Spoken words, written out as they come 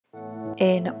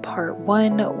In part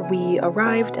 1, we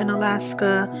arrived in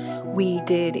Alaska. We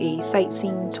did a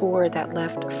sightseeing tour that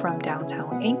left from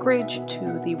downtown Anchorage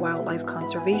to the Wildlife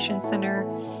Conservation Center,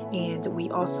 and we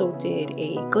also did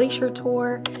a glacier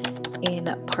tour. In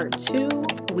part 2,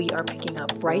 we are picking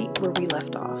up right where we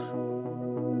left off.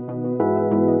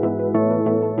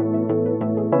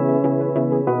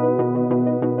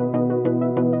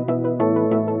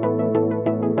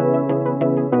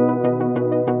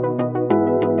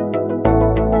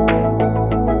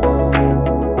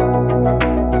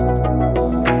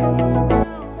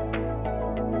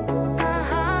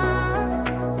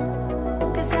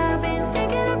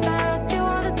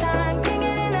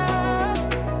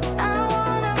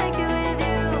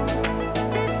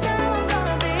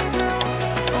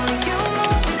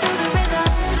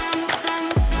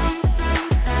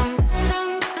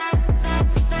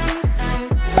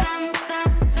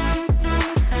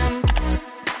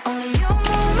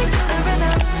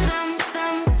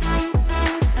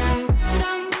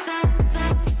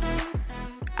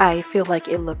 I feel like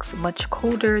it looks much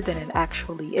colder than it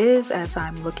actually is as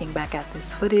I'm looking back at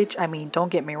this footage. I mean, don't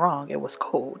get me wrong, it was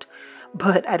cold,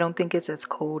 but I don't think it's as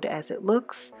cold as it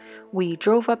looks. We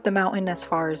drove up the mountain as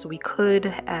far as we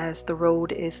could as the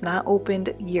road is not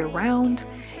opened year-round,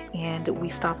 and we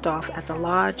stopped off at the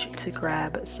lodge to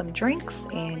grab some drinks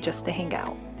and just to hang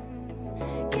out.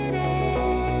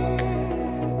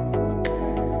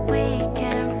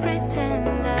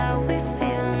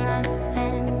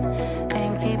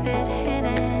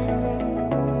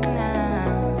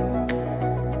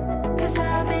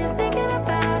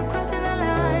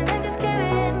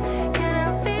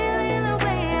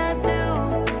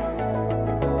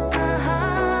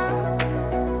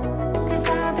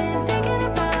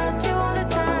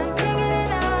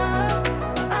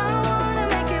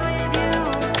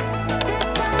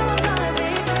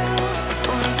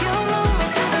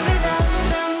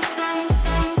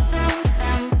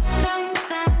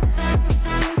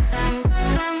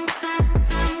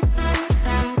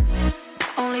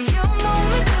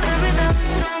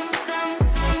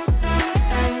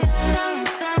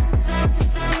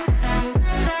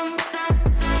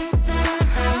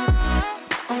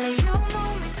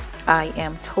 I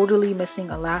am totally missing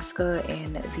Alaska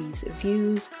and these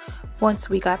views. Once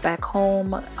we got back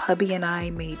home, hubby and I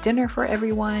made dinner for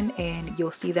everyone, and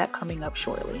you'll see that coming up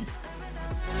shortly.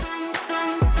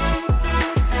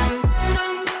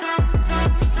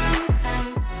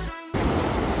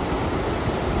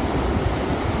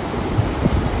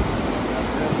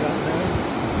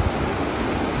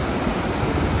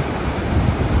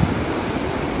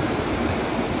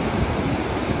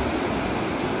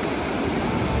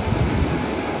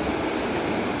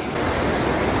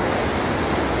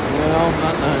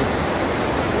 Not nice.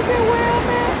 Look at where I'm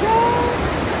at, y'all.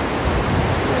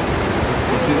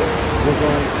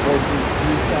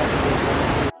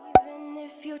 Even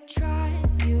if you tried,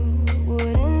 you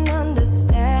wouldn't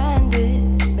understand it.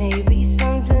 Maybe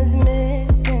something's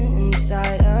missing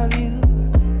inside of you.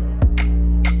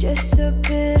 Just a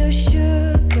bit of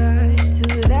sugar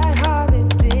to that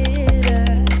horrid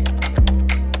bitter.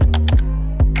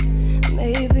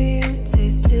 Maybe you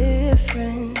taste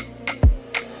different.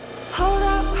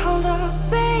 Hold up,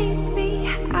 baby,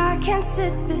 I can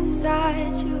sit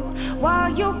beside you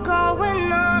while you're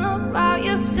going on about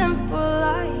your simple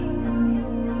life.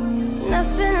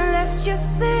 Nothing left you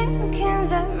thinking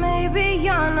that maybe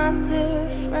you're not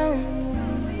different.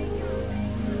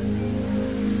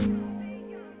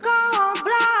 Go on,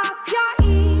 blow up your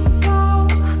ego,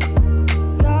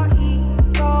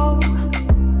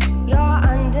 your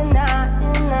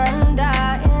undenying,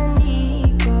 undying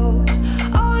ego.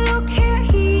 Oh, look here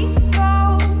he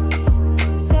goes,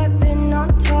 stepping on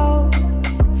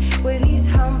toes with his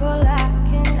humble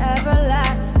lacking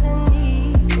everlasting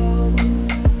ego.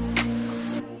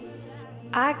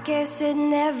 I guess it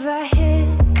never hit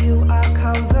you. Our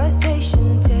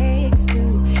conversation takes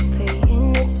two,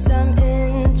 paying it some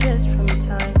interest from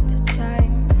time to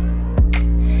time.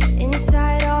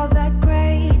 Inside all that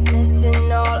greatness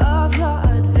and all of your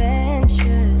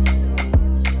adventures,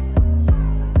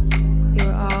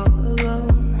 you're all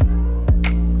alone.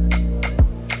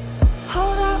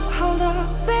 Hold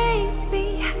up,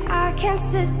 baby, I can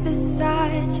sit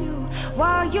beside you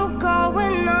while you're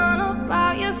going on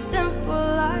about your simple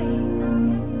life.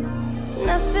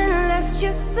 Nothing left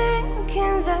you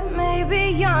thinking that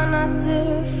maybe you're not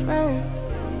different.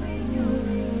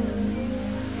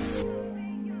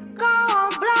 Go on,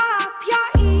 blow up your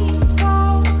ego,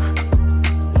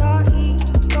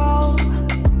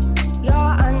 your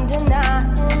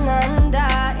undenying,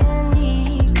 undying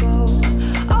ego.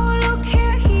 Oh, look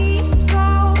here he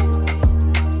goes,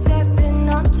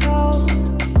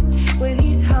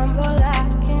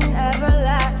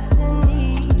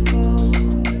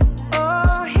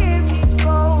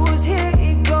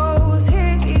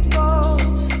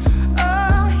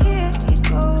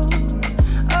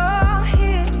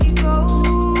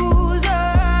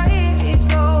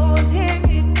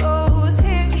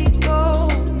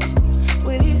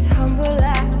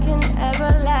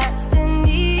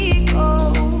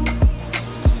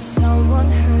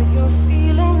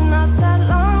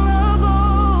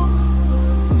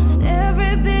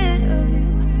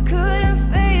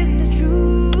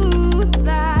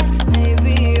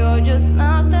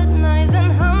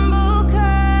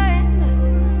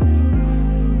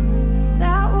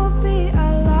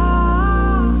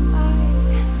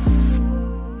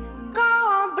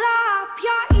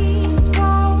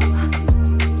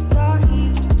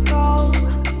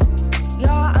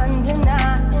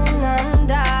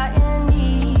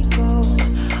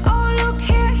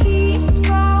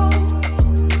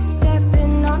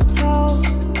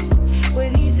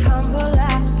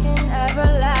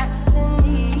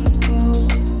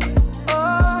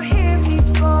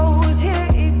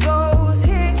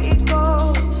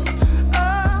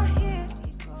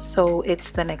 So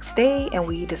it's the next day and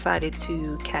we decided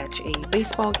to catch a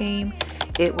baseball game.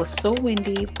 It was so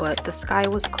windy, but the sky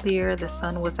was clear, the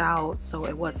sun was out, so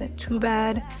it wasn't too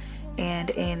bad.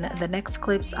 And in the next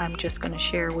clips, I'm just going to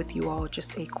share with you all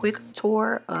just a quick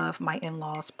tour of my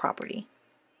in-laws' property.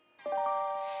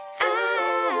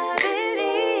 I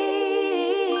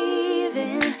believe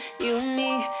in you,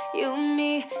 me, you,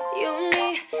 me, you,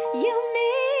 me, you,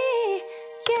 me,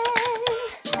 yeah.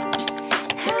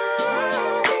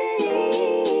 I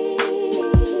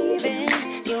believe in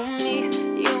you, me,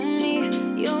 you, me,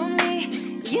 you, me,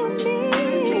 you, me,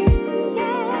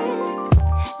 yeah.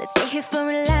 Let's stay here for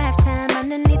a lifetime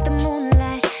underneath the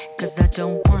moonlight, 'cause I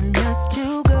don't want us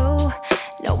to go.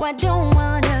 No, I don't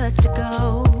want us to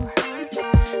go.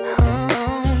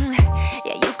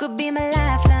 Yeah, you could be my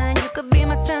lifeline, you could be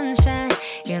my sunshine.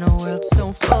 In a world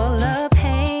so full of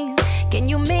pain, can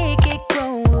you make it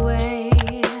go away?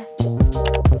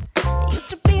 Used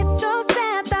to be so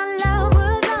sad that love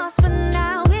was lost, but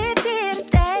now it's here to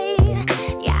stay.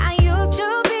 Yeah, I used to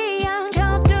be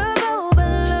uncomfortable,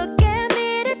 but look at me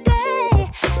today.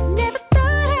 Never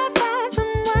thought I'd find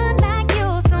someone like you,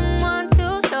 someone to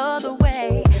show the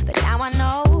way. But now I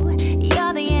know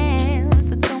you're the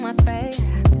answer to my prayer.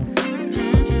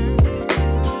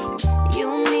 You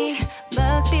and me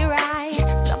must be right.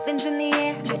 Something's in the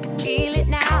air, I can feel it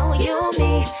now. You and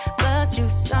me must do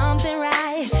something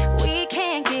right. We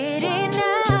can't get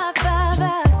enough of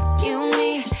us. You and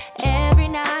me every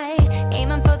night,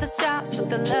 aiming for the stars with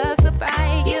the love so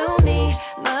bright. You and me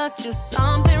must do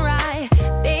something right.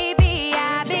 Baby,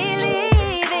 I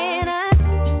believe in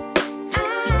us. I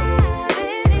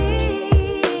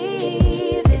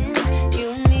believe in you,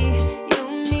 me, you,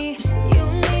 me, you,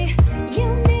 me, you,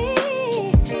 me,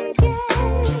 yeah.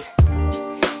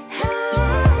 I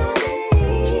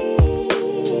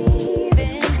believe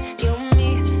in you, me,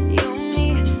 you, me,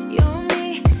 you, me,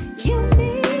 you,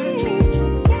 me,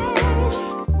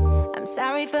 yeah. I'm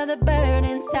sorry for the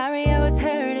burden, sorry I was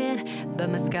hurting, but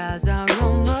my scars are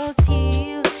almost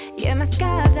healed. Yeah, my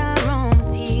scars are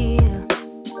almost healed.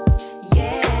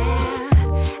 Yeah,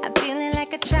 I'm feeling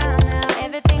like a child now.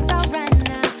 Everything's alright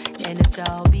now, and it's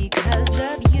all because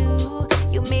of you.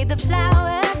 You made the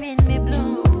flower in me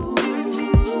bloom.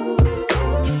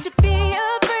 Used to be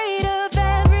afraid of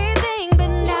everything, but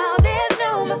now there's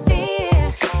no more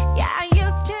fear. Yeah, I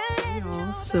used to.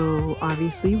 So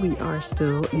obviously we are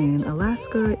still in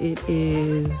Alaska. It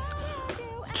is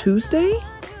Tuesday,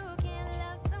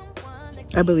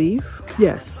 I believe.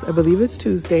 Yes, I believe it's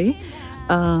Tuesday.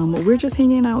 We're just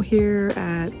hanging out here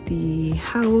at the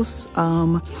house.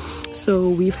 So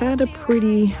we've had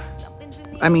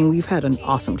we've had an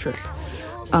awesome trip.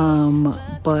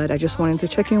 But I just wanted to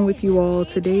check in with you all.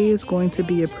 Today is going to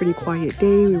be a pretty quiet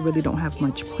day. We really don't have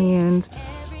much planned.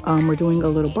 We're doing a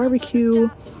little barbecue.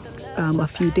 A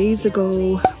few days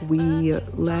ago, we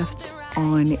left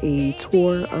on a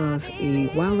tour of a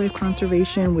wildlife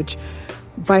conservation, which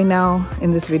by now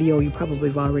in this video you probably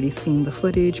have already seen the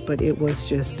footage, but it was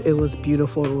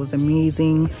beautiful. It was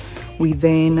amazing. We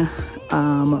then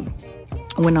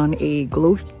went on a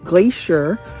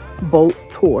glacier boat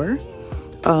tour.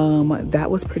 That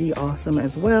was pretty awesome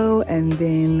as well. And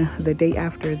then the day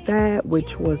after that,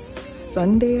 which was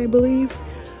Sunday, I believe,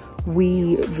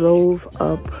 we drove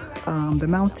up the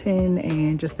mountain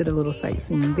and just did a little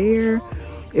sightseeing there.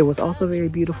 It was also very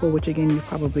beautiful, which again you've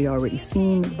probably already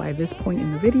seen by this point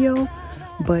in the video.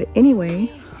 But anyway,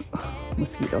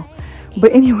 mosquito.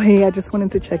 But anyway, I just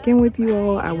wanted to check in with you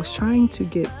all. I was trying to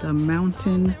get the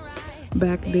mountain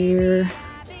back there.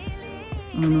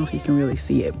 I don't know if you can really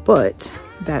see it, but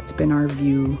that's been our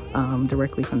view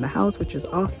directly from the house, which is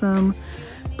awesome.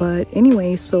 But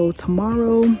anyway, so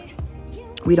tomorrow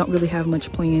we don't really have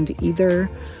much planned either,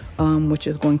 which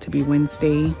is going to be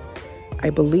Wednesday. I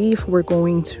believe we're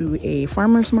going to a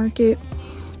farmer's market,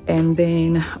 and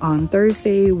then on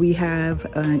Thursday we have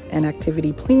an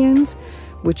activity planned,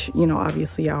 which, you know,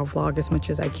 obviously I'll vlog as much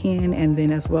as I can. And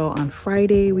then as well on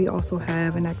Friday we also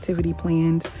have an activity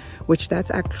planned, which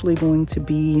that's actually going to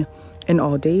be an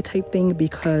all-day type thing,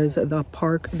 because the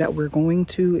park that we're going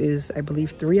to is, I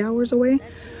believe, 3 hours away.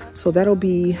 So that'll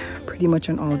be pretty much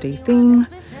an all-day thing.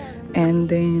 And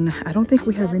then I don't think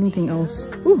we have anything else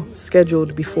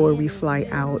scheduled before we fly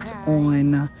out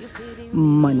on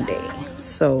Monday.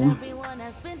 So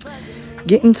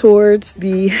getting towards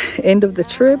the end of the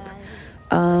trip.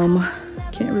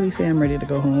 Can't really say I'm ready to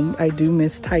go home. I do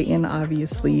miss Titan,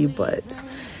 obviously, but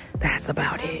that's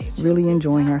about it. Really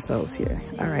enjoying ourselves here.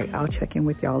 All right, I'll check in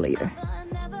with y'all later.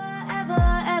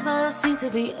 Ever seem to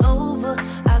be over.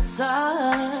 I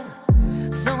saw her,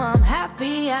 so I'm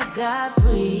happy I got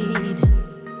freed.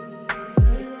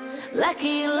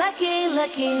 Lucky, lucky,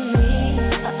 lucky me.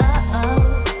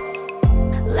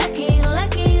 Lucky,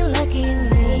 lucky, lucky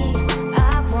me. I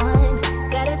won,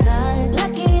 got it done.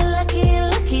 Lucky, lucky,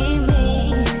 lucky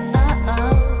me.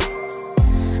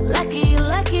 Lucky,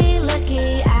 lucky,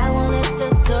 lucky. I won't let the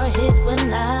door hit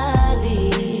when I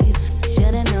leave.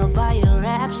 Should've known by your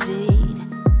rap sheet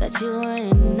that you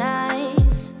weren't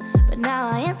nice, but now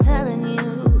I am telling you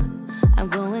I'm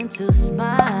going to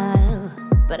smile.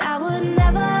 But I would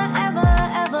never, ever,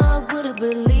 ever would have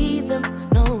believed them,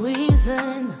 no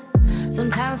reason.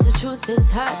 Sometimes the truth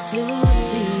is hard to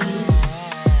see,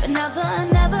 but now the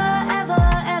never, ever,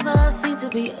 ever seemed to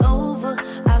be over.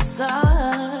 I saw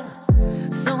her,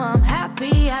 so I'm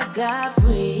happy I got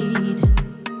freed.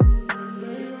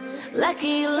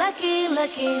 Lucky, lucky,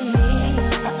 lucky me.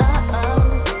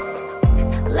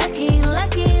 Lucky,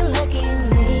 lucky, lucky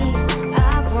me.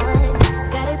 I won,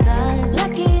 got it done.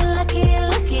 Lucky, lucky,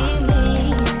 lucky me.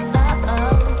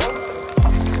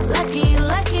 Lucky,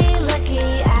 lucky, lucky.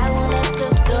 I won't let the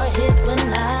door hit when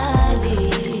I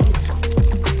leave.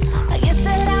 I guess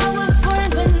that I was born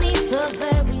beneath a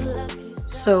very lucky star.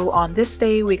 So on this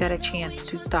day, we got a chance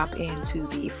to stop into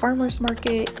the farmer's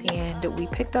market and we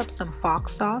picked up some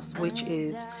fox sauce, which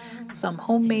is some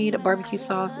homemade barbecue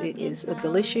sauce. It is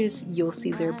delicious. You'll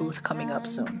see their booth coming up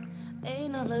soon.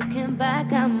 Ain't no looking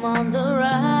back, I'm on the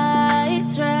right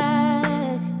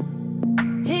track.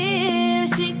 Here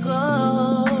she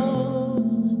goes.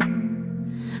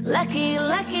 Lucky,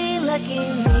 lucky, lucky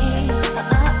me.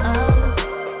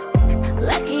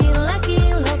 Lucky,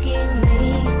 lucky, lucky me.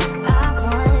 I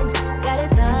won, got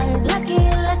it done. Lucky,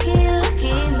 lucky,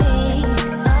 lucky me.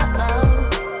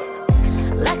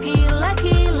 Lucky,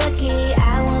 lucky, lucky. I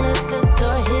won't let the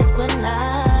door hit when I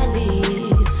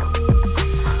leave.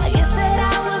 I guess that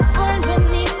I was born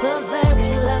beneath a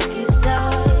very lucky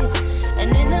star, and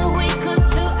in a week or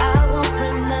two I won't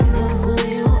remember who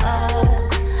you are.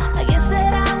 I guess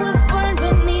that I was born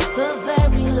beneath a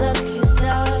very lucky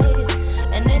star,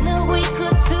 and in a week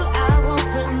or two I won't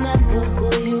remember who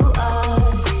you are.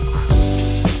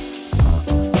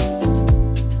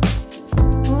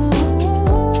 Ooh,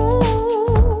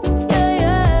 yeah,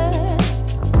 yeah.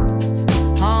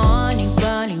 Honey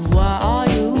bunny, why are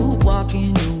you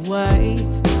walking away?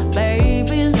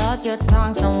 Baby, lost your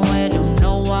tongue somewhere, don't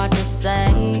know what to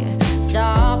say.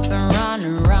 Stop and run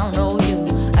around, oh you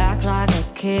act like a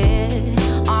kid.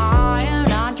 I am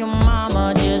not your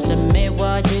mama, just admit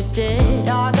what you did.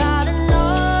 I got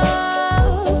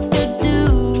enough to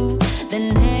do,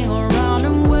 then hang around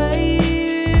and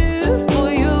wait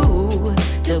for you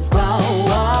to grow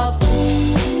up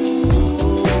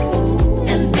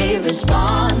and be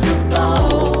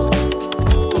responsible.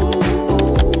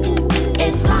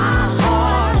 It's my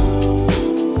heart,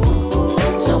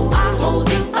 so I hold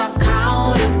you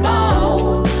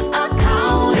accountable,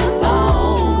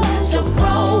 accountable. So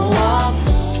grow up.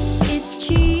 It's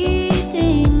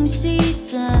cheating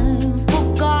season for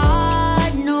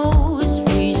God knows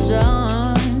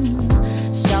reason.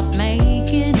 Stop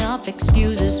making up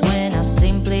excuses when I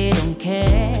simply don't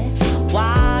care.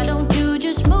 Why don't you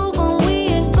just move on? We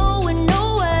ain't going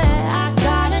nowhere. I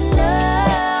got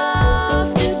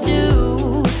enough to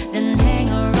do, then hang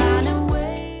around and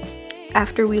wait.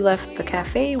 After we left the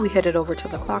cafe, we headed over to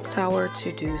the clock tower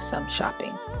to do some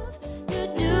shopping. To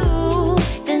do,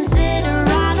 then sit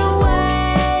around and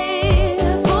wait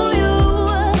for you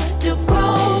to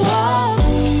grow up,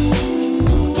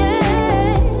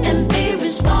 yeah, and be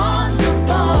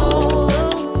responsible.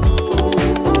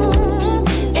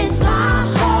 It's my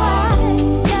heart,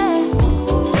 yeah,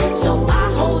 so I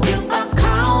hold you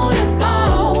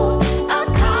accountable,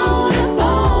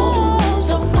 accountable.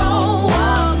 So grow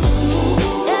up,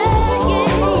 yeah,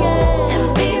 yeah, yeah, and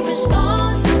be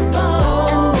responsible.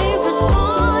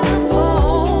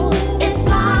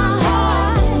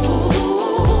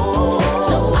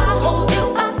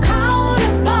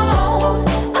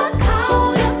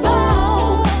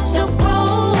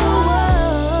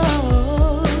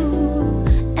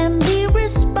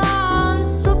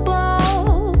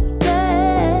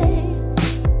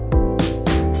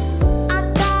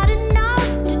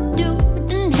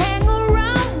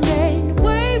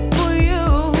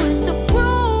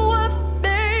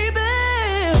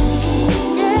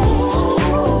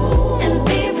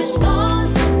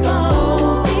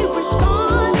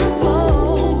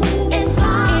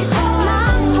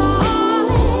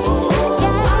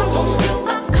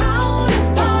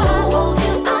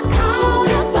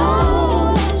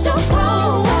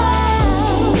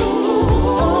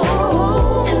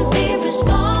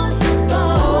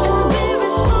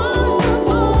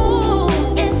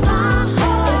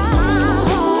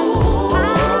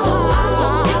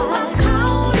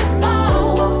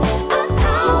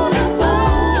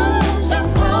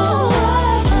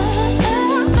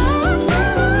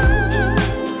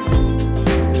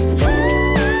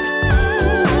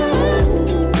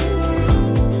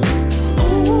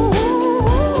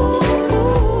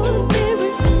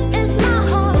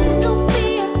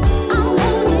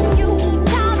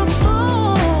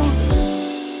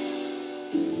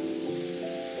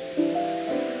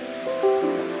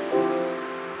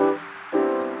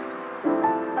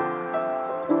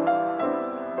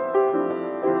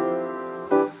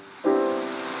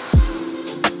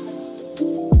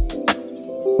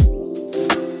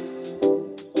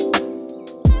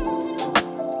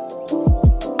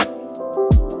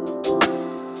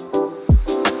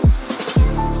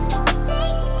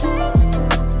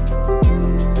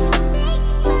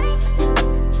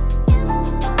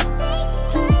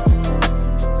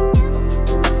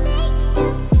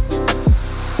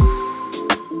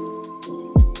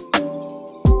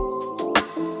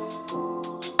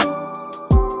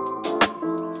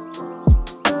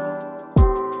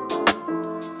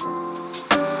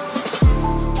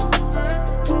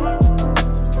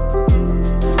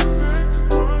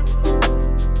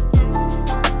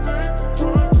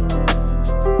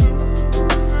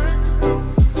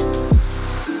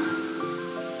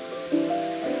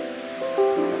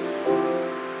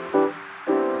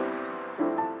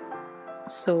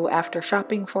 So after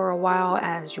shopping for a while,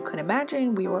 as you could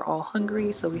imagine, we were all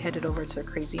hungry, so we headed over to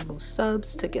Crazy Moose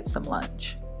Subs to get some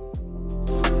lunch.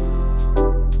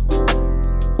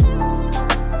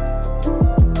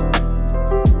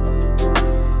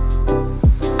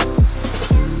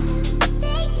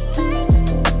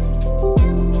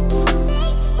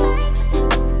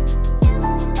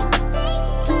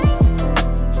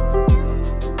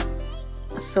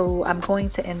 So I'm going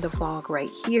to end the vlog right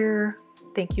here.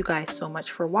 Thank you guys so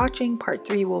much for watching. Part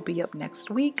 3 will be up next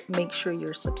week. Make sure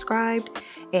you're subscribed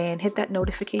and hit that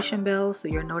notification bell so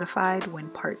you're notified when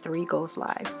part 3 goes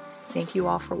live. Thank you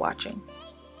all for watching.